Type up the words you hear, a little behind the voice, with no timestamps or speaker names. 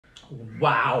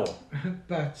Wow.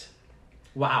 But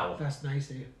Wow. that's nice,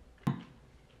 eh?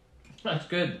 That's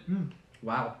good.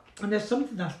 Wow. And there's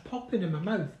something that's popping in my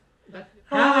mouth. Oh.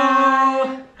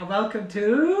 Hi, and welcome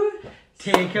to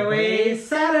Takeaway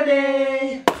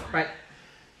Saturday. Right.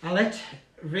 I'll let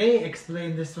Ray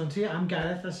explain this one to you. I'm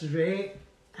Gareth, this is Ray,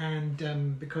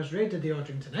 and because Ray did the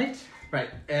ordering tonight. Right.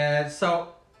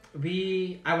 So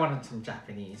I wanted some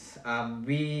Japanese.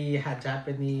 We had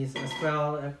Japanese as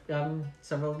well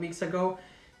several weeks ago.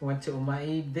 We went to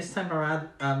Umai. This time around,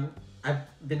 I've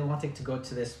been wanting to go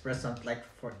to this restaurant like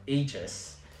for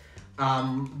ages.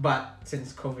 But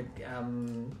since COVID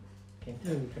came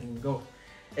through, we couldn't go.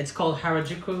 It's called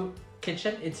HARAJUKU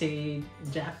Kitchen. It's a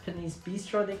Japanese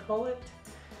bistro, they call it.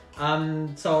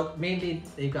 So mainly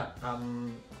they got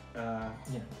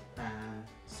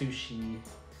sushi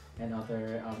and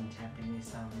other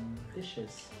Japanese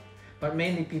dishes. But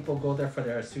mainly people go there for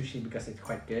their sushi because it's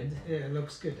quite good. Yeah, it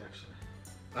looks good actually.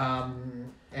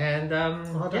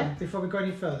 Hold on, before we go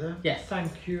any further. Yes.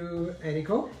 Thank you,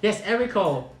 Eriko. Yes,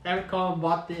 Eriko. Eriko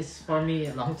bought this for me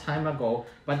a long time ago,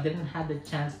 but didn't have the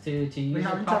chance to use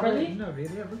it properly. No,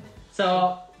 really haven't.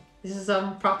 So this is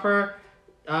proper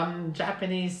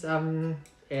Japanese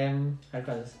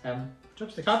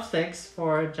chopsticks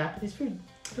for Japanese food.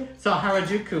 Cool. So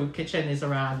HARAJUKU Kitchen is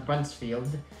around Brunsfield,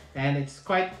 and it's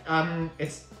quite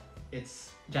it's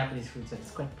Japanese food, so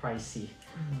it's quite pricey.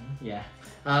 Yeah.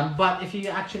 But if you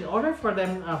actually order for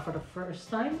them for the first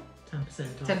time,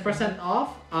 10%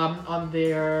 off on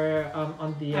their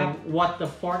on the What the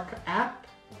Fork app.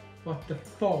 What the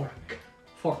fork?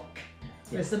 Fork.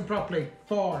 Yeah. Listen properly.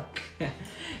 Fork.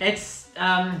 It's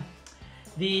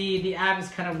the app is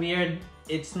kind of weird.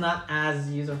 It's not as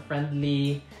user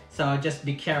friendly, so just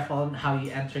be careful on how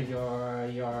you enter your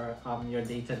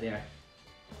data there.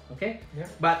 Okay. Yeah.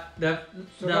 But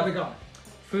what we got?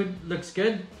 Food looks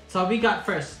good. So we got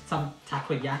first some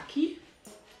takoyaki.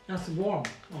 That's warm.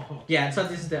 Oh. Yeah. So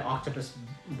this is the octopus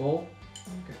bowl.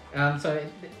 Okay. So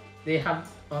they have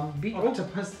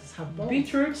octopuses have balls.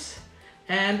 Beetroots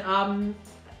and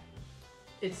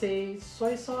it's a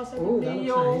soy sauce and that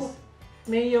looks nice.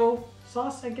 Mayo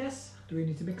sauce, I guess. Do we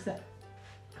need to mix that?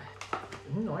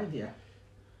 No idea.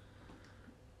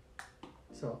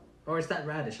 So, or is that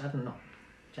radish? I don't know.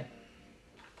 Check.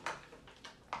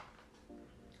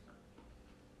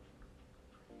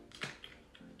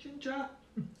 Ginger.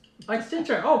 Oh, it's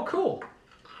ginger. Oh, cool.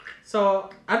 So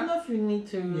I don't know if you need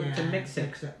to mix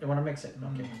it. You want to mix it?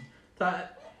 Okay. So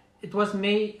it was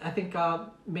I think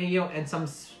mayo and some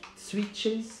sweet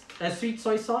cheese, sweet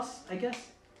soy sauce, I guess.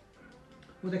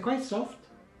 Well, they're quite soft,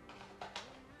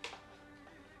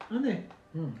 aren't they?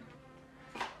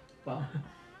 Well,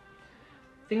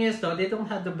 thing is though, they don't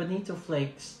have the bonito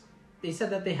flakes. They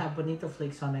said that they have bonito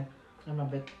flakes on it. I'm a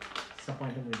bit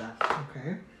disappointed with that.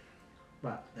 Okay.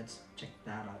 But let's check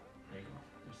that out. There you go.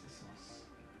 There's the sauce.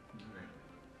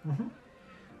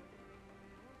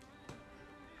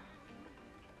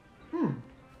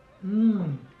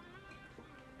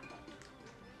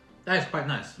 That is quite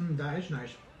nice. That is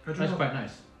nice. That's quite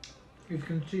nice. You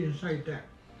can see inside there.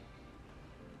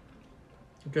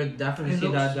 You could definitely see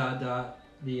the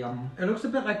It looks a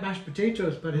bit like mashed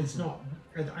potatoes, but it's not,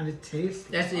 and it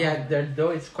tastes. Yes, yeah. The dough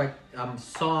is quite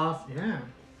soft. Yeah.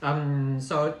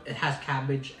 So it has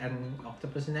cabbage and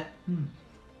octopus in it.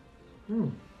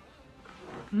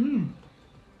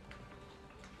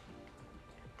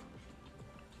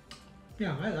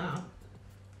 Yeah, I like that.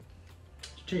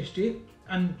 It's tasty,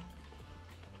 and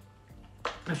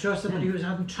I'm sure somebody who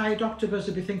hasn't tried octopus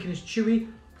would be thinking it's chewy,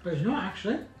 but it's not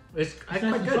actually. It's nice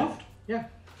quite and good. soft. Yeah.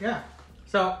 Yeah.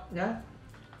 So yeah,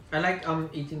 I like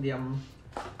eating the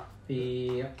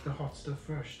hot stuff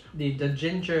first. The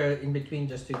ginger in between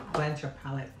just to cleanse your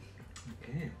palate.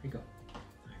 Okay, here we go.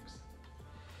 Thanks.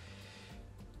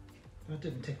 That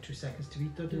didn't take 2 seconds to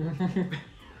eat though, did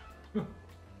it?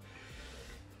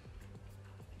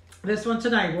 This one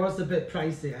tonight was a bit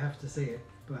pricey, I have to say it,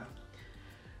 but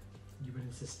you were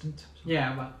insistent. So.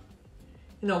 Yeah, but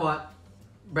you know what?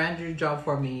 Brand new job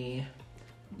for me.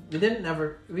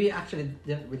 We actually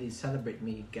didn't really celebrate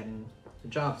me getting the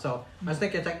job, so I was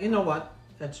thinking, like, you know what?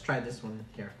 Let's try this one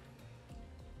here.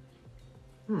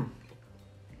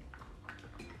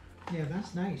 Yeah,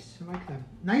 that's nice. I like that.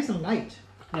 Nice and light.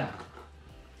 Yeah.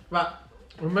 Well,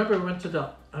 remember we went to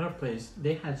the other place.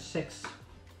 They had 6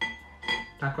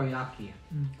 takoyaki,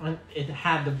 and it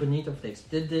had the bonito flakes.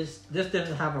 This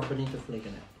didn't have a bonito flake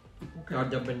in it, or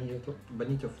the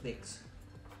bonito flakes.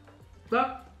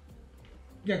 But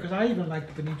yeah, because I even like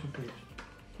the bonito flakes.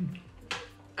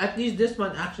 At least this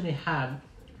one actually had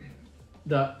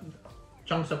the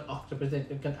chunks of octopus that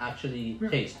you can actually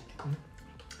taste.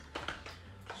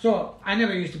 So I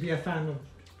never used to be a fan of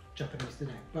Japanese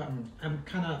today, but I'm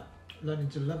kind of learning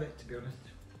to love it, to be honest.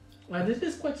 Well, this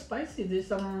is quite spicy. There's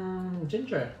some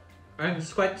ginger, and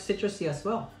it's quite citrusy as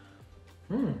well.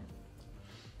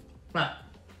 Right,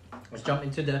 let's jump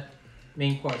into the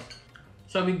main course.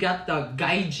 So we got the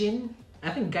gaijin.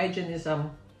 I think gaijin is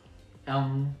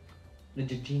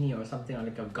the genie or something, or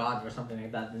like a god or something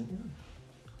like that.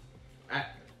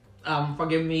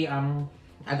 Forgive me,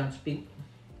 I don't speak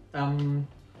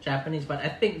Japanese, but I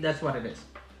think that's what it is.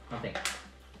 I think.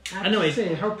 Anyways,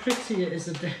 say how pretty it is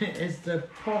the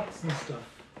pots and stuff.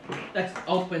 Let's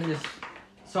open this.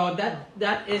 So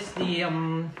that is the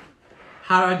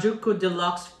Harajuku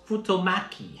Deluxe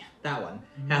Futomaki. That one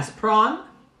has prawn.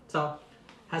 So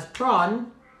has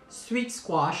prawn, sweet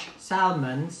squash,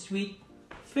 salmon, sweet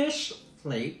fish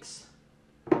flakes.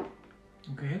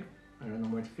 Okay. I don't know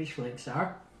where the fish flakes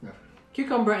are. No.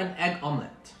 Cucumber and egg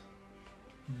omelette.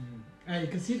 You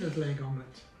can see the egg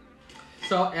omelette.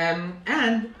 So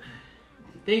and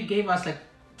they gave us like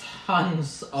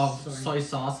tons of soy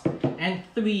sauce and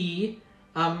 3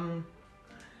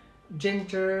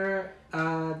 ginger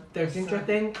their ginger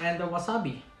thing and the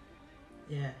wasabi.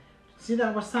 Yeah. See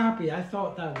that wasabi? I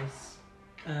thought that was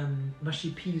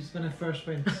mushy peas when I first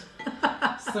went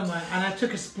somewhere, and I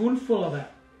took a spoonful of it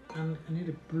and I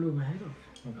nearly blew my head off.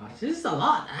 Oh gosh, this is a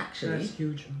lot actually. That's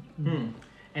huge.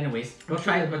 Anyways, we'll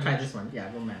try this one. Yeah,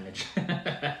 we'll manage.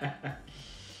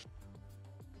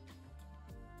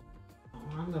 Oh,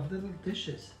 I love the little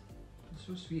dishes. It's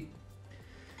so sweet.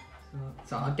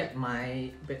 So I'll get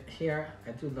my bit here.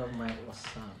 I do love my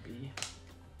wasabi.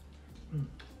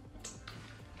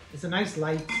 It's a nice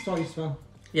light soy smell.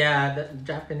 Yeah, the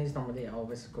Japanese normally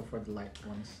always go for the light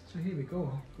ones. So here we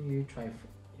go. You try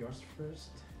yours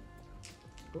first.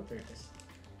 Oh, there it is.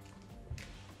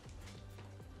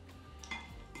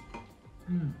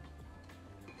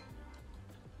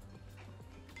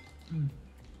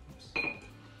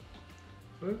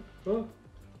 Oh.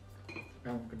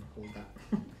 I'm gonna hold that.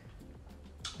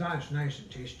 That is nice and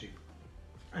tasty,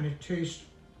 and it tastes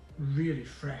really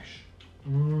fresh.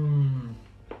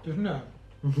 Doesn't it?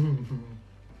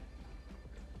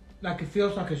 Like it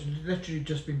feels like it's literally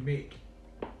just been made.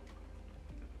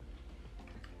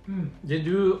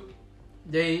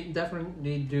 They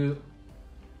definitely do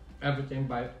everything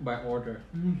by order.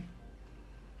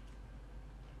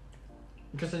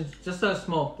 Because it's just a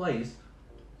small place.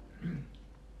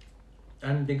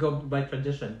 And they go by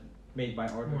tradition, made by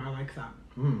order. Oh, I like that.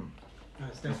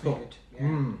 That's definitely cool. good.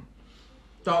 Yeah.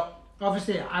 So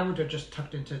obviously I would have just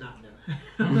tucked into that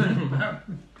now.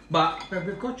 but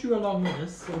we've got you along with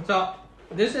us. So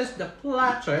this is the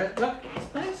platter. Look,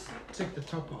 it's nice. Take the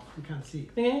top off. You can't see.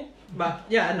 But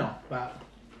yeah, I know. But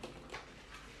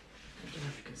I don't know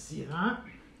if you can see that.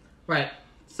 Right.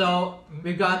 So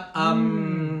we got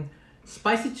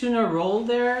spicy tuna roll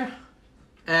there.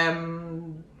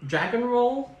 Dragon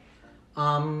roll.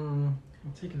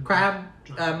 Crab.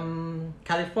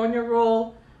 California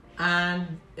roll.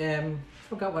 And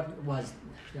forgot what it was.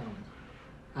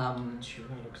 That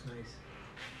looks nice.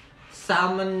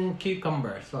 Salmon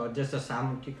cucumber. So just a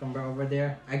salmon cucumber over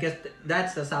there. I guess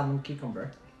that's the salmon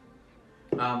cucumber.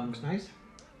 Looks nice.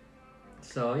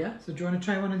 So yeah. So do you want to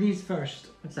try one of these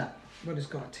first? What's that? What it's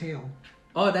got a tail.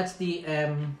 Oh, that's the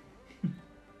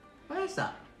what is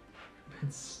that?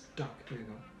 It's stuck. There you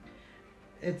go.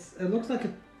 It looks like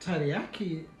a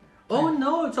teriyaki. Oh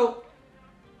no! So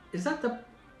is that the?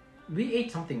 We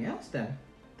ate something else then.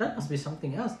 That must be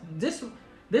something else.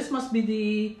 This must be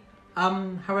the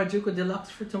Harajuku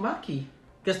Deluxe Futomaki,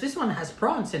 because this one has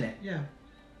prawns in it. Yeah,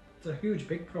 it's a huge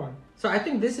big prawn. So I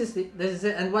think this is it,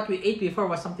 and what we ate before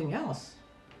was something else.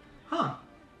 Huh?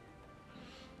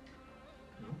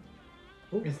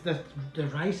 No. It's the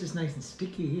rice is nice and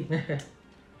sticky.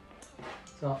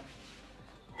 So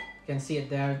you can see it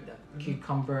there. The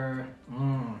cucumber.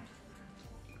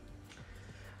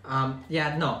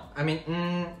 Yeah, no. I mean,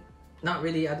 not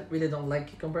really. I really don't like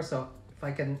cucumber, so if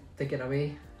I can take it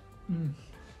away,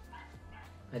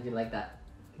 I do like that.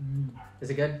 Is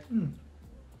it good?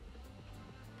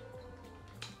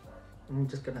 I'm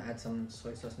just gonna add some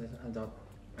soy sauce. I don't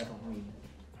need.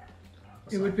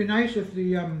 It would be nice if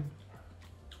the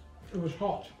it was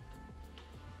hot.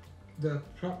 The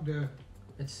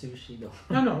It's sushi though.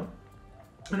 No,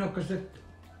 because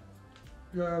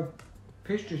the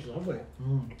pastry's lovely.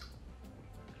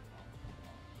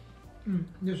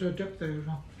 There's a dip there as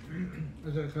well.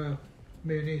 There's like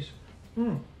mayonnaise.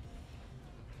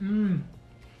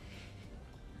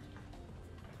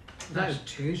 That's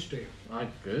tasty.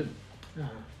 Good. Yeah.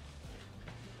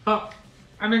 Oh,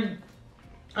 I mean,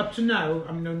 up to now,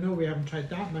 I mean, I know we haven't tried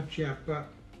that much yet, but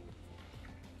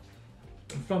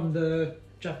from the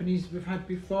Japanese we've had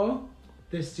before,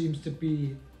 this seems to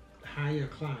be higher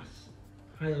class,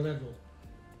 higher level.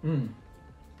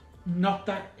 Not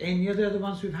that any of the other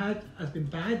ones we've had has been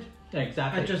bad. Yeah,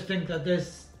 exactly. I just think that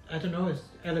this, I don't know, it's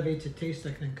elevated taste,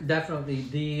 I think.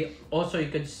 Definitely. Also you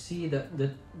could see the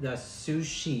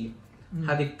sushi,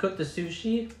 how they cook the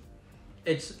sushi.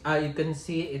 It's you can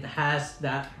see it has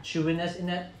that chewiness in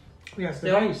it. Yes, the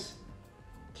still. rice.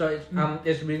 So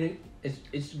it's really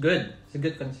it's good. It's a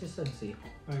good consistency.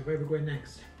 Right, where are we going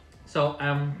next? So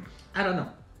I don't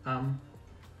know.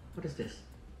 What is this?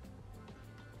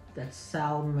 That's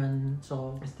salmon.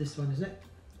 So It's this one, is it?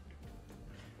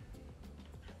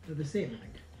 They're the same, I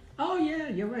think. oh yeah,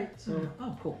 you're right. So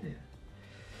oh cool. Yeah.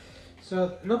 So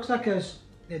it looks like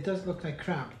it does look like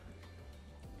crab.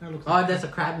 That looks Oh, like that's a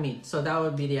crab meat. So that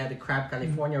would be the crab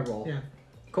California roll. Yeah.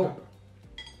 Cool.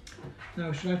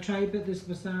 Now, should I try a bit of this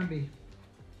wasabi?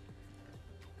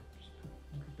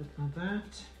 A bit like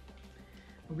that.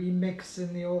 We mix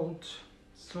in the old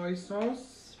soy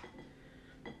sauce.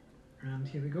 And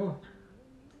here we go.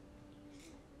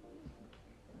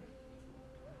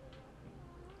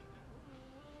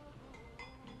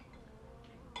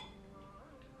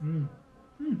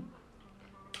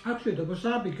 Actually, the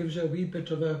wasabi gives it a wee bit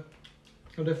of a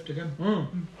lift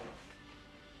again.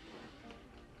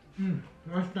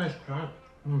 That's nice crab.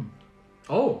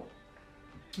 Oh,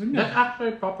 Isn't that's it?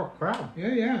 actually proper crab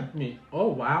Yeah. meat. Oh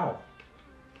wow.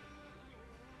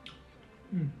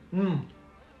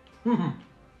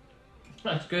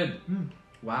 That's good.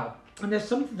 Wow. And there's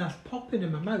something that's popping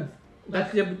in my mouth.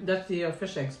 That's the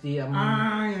fish eggs. The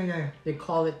Yeah. they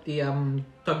call it the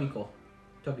tobiko.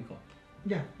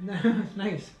 Yeah, it's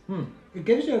nice. It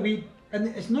gives you a wee, and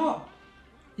it's not,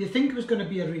 you think it was going to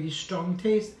be a really strong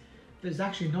taste, but it's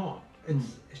actually not.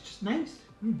 It's just nice.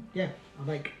 Yeah, I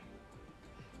like.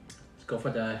 Let's go for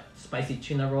the spicy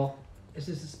tuna roll. Is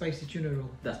this a spicy tuna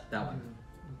roll? That's that one.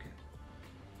 Okay.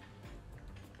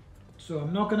 So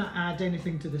I'm not going to add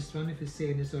anything to this one if it's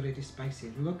saying it's already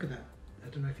spicy. Look at that. I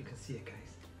don't know if you can see it, guys.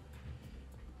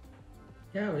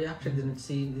 Yeah, we actually didn't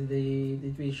see.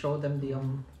 Did we show them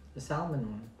the salmon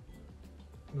one?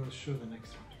 We'll show the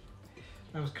next one.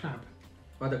 That was crab.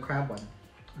 Or the crab one.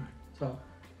 Alright. So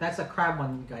that's a crab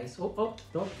one, guys. Oh,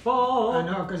 don't fall. I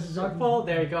know, because it's Don't fall.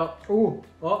 There you go. Oh,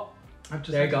 I've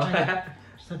just there you go.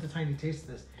 just had a tiny taste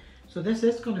of this. So this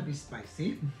is going to be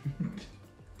spicy.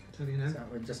 Tell you now. So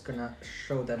we're just gonna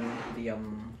show them the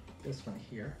this one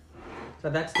here. So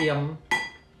that's the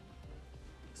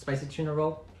spicy tuna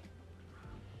roll.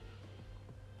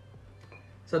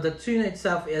 So the tuna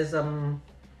itself is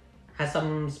has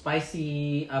some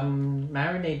spicy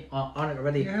marinade on it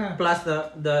already. Yeah. Plus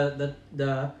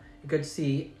the you could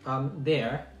see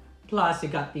there. Plus you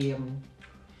got the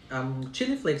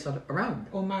chili flakes around.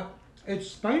 Oh my,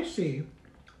 it's spicy,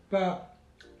 but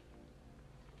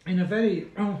in a very,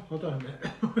 hold on a minute.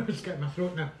 I'm just getting my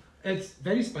throat now. It's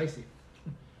very spicy.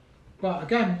 But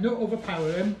again, not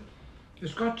overpowering.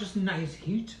 It's got just nice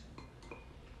heat.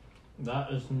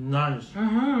 That is nice.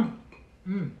 I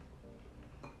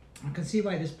can see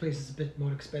why this place is a bit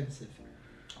more expensive.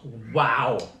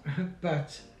 Wow.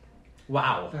 But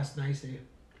Wow. that's nice, eh?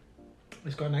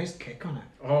 It's got a nice kick on it.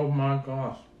 Oh my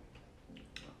gosh.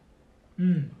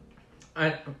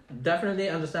 I definitely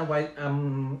understand why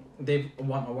they've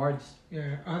won awards.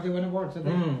 Yeah, they won awards, have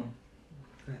they? Mm.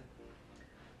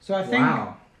 So I think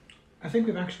Wow. I think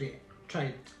we've actually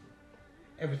tried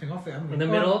everything off it, haven't we? In the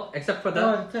middle, except for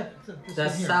the that's it. This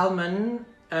the one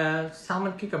here.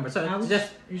 salmon cucumber. So I it's was-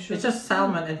 just you sure it's that's just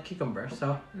salmon and cucumber.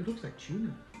 So It looks like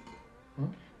tuna.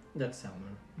 that's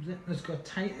salmon. It's got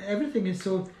tight. Everything is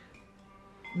so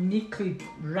neatly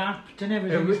wrapped and It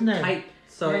everything, was isn't it? tight,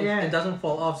 so Yeah. it doesn't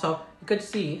fall off. So you could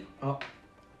see,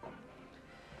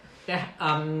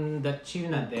 the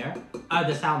tuna there,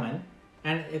 the salmon,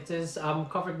 and it is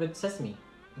covered with sesame.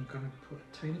 I'm gonna put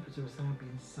a tiny bit of wasabi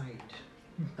inside.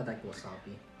 I like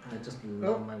wasabi. I just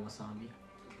love my wasabi.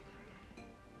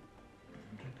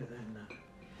 Drip it in there.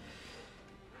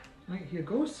 Right, here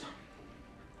goes.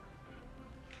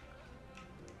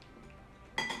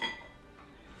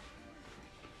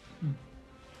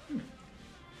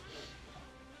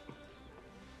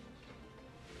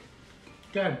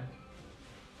 Again,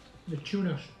 the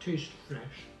tuna tastes fresh.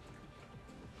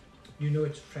 You know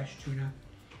it's fresh tuna.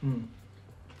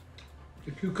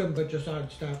 The cucumber just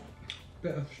adds that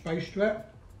bit of spice to it.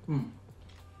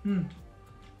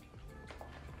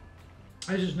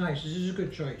 This is nice. This is a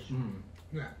good choice.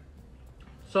 Yeah.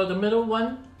 So the middle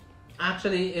one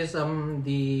actually is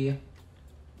the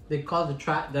they call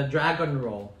the dragon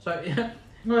roll. So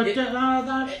That's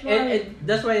right.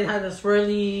 that's why it has a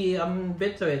swirly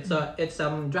bit to it. So it's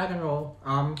dragon roll,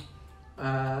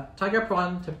 tiger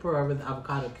prawn tempura with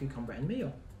avocado, cucumber, and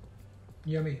mayo.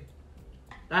 Yummy.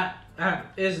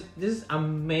 This is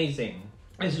amazing.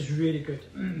 This is really good.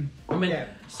 I mean, Yeah.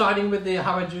 starting with the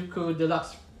Harajuku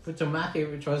Deluxe Futomaki,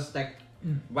 which was like,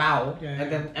 wow, Yeah,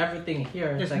 and then everything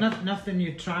here. There's like, nothing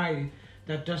you try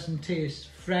that doesn't taste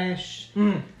fresh.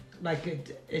 Like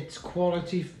it's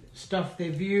quality stuff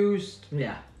they've used,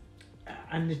 yeah,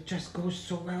 and it just goes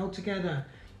so well together.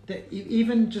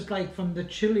 Even just like from the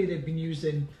chili they've been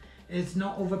using, it's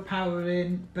not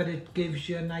overpowering, but it gives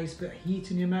you a nice bit of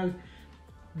heat in your mouth.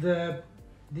 The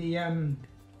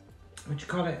what you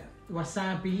call it,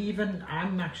 wasabi. Even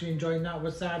I'm actually enjoying that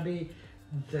wasabi.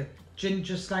 The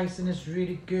ginger slicing is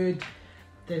really good.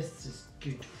 This is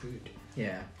good food,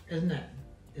 yeah. isn't it?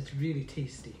 It's really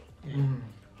tasty. Yeah.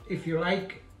 If you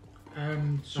like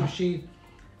sushi,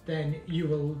 then you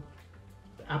will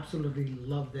absolutely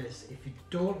love this. If you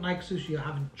don't like sushi or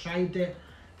haven't tried it,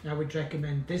 I would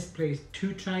recommend this place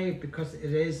to try it because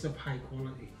it is of high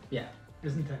quality. Yeah.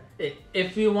 Isn't it?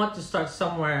 If you want to start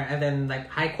somewhere and then like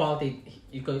high quality,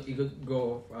 you could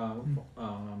go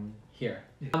here.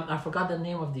 Yeah. I forgot the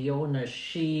name of the owner.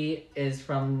 She is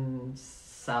from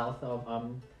south of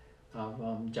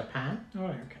Japan. All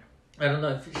right, okay. I don't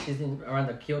know if she's around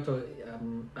the Kyoto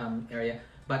area,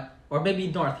 but or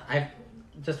maybe north.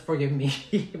 Just forgive me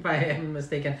if I am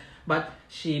mistaken. But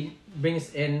she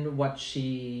brings in what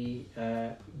she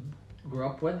grew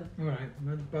up with, All right.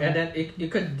 Well, and then you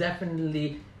could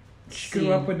definitely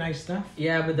grew up with nice stuff.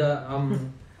 Yeah, with the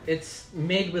it's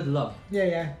made with love.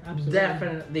 Yeah, absolutely.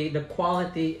 Definitely, the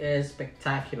quality is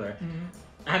spectacular.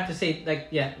 I have to say,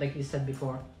 like you said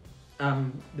before,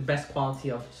 the best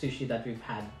quality of sushi that we've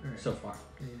had so far.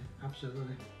 Yeah,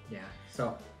 absolutely. Yeah.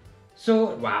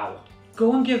 So wow.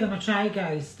 Go and give them a try,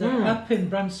 guys. They're up in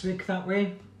Brunswick that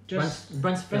way. Just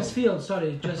Brunsfield,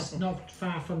 sorry, just not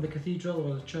far from the cathedral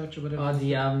or the church or whatever. Or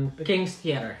the King's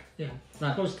Theatre. Yeah,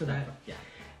 Not close to that. Yeah.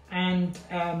 And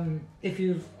if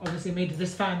you've obviously made it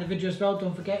this far in the video as well,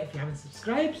 don't forget, if you haven't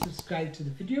subscribe to the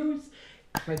videos.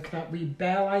 Click that wee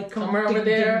bell icon. Somewhere over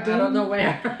there, I don't know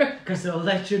where. Because it'll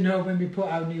let you know when we put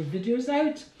our new videos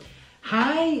out.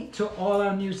 Hi to all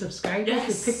our new subscribers.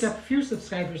 Yes. We picked up a few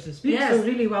subscribers this week, Yes. so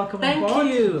really welcome Thank aboard.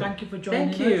 you. Thank you for joining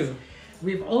Thank you. us.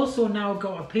 We've also now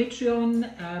got a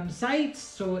Patreon site,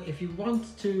 so if you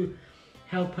want to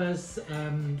help us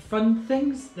fund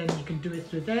things, then you can do it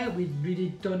through there. We really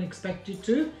don't expect you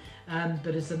to,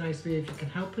 but it's a nice way if you can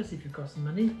help us, if you've got some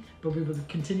money. But we will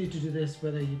continue to do this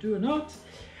whether you do or not.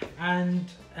 And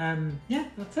yeah,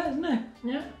 that's it, isn't it?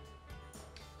 Yeah.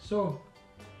 So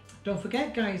don't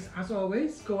forget, guys, as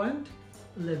always, go and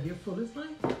live your fullest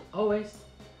life. Always.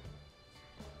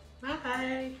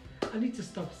 Bye. I need to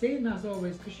stop saying as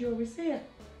always because you always say it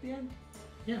at the end.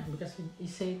 Yeah, because you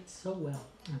say it so well.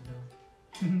 I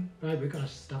know. Right, we're gonna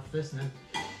stuff this now.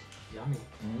 Yummy.